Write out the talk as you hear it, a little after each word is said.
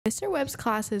Mr. Webb's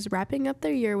class is wrapping up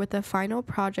their year with a final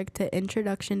project to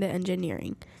Introduction to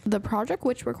Engineering. The project,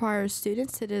 which requires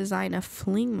students to design a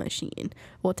Fling machine,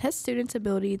 will test students'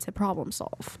 ability to problem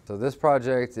solve. So this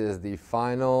project is the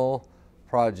final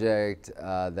project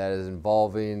that is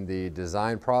involving the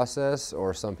design process,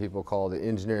 or some people call the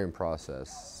engineering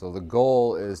process. So the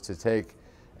goal is to take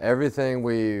everything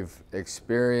we've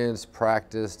experienced,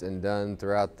 practiced, and done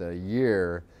throughout the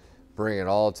year, bring it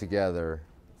all together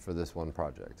for this one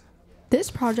project. This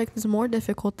project is more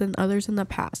difficult than others in the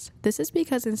past. This is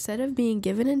because instead of being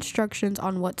given instructions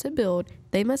on what to build,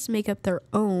 they must make up their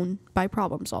own by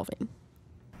problem solving.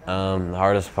 The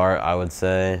hardest part, I would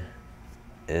say,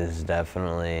 is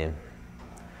definitely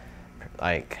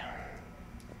like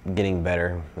getting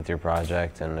better with your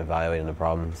project and evaluating the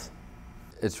problems.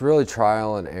 It's really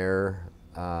trial and error.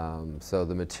 So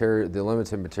the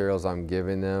limited materials I'm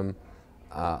giving them,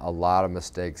 a lot of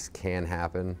mistakes can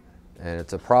happen, and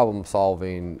it's a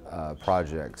problem-solving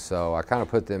project. So I kind of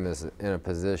put them in a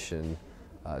position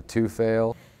to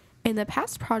fail. In the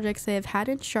past projects, they have had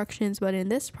instructions, but in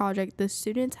this project, the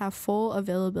students have full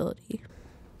availability.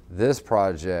 This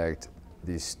project,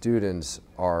 the students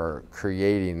are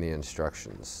creating the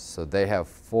instructions, so they have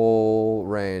full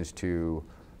range to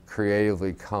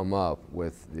creatively come up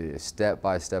with the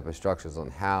step-by-step instructions on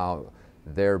how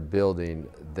they're building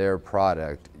their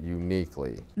product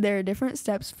uniquely. There are different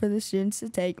steps for the students to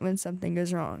take when something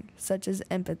goes wrong, such as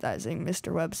empathizing,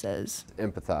 Mr. Webb says.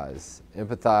 Empathize.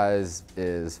 Empathize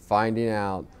is finding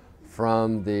out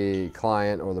from the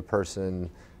client or the person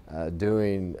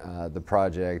doing the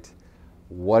project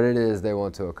what it is they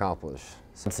want to accomplish.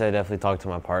 I'd say definitely talk to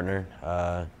my partner,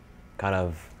 kind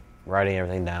of writing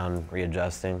everything down,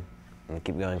 readjusting, and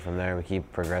keep going from there. We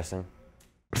keep progressing.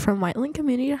 From Whiteland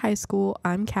Community High School,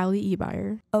 I'm Kalli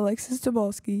Ebeyer. Alexis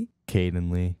Tobolski.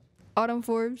 Kaiden. Autumn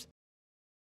Forbes.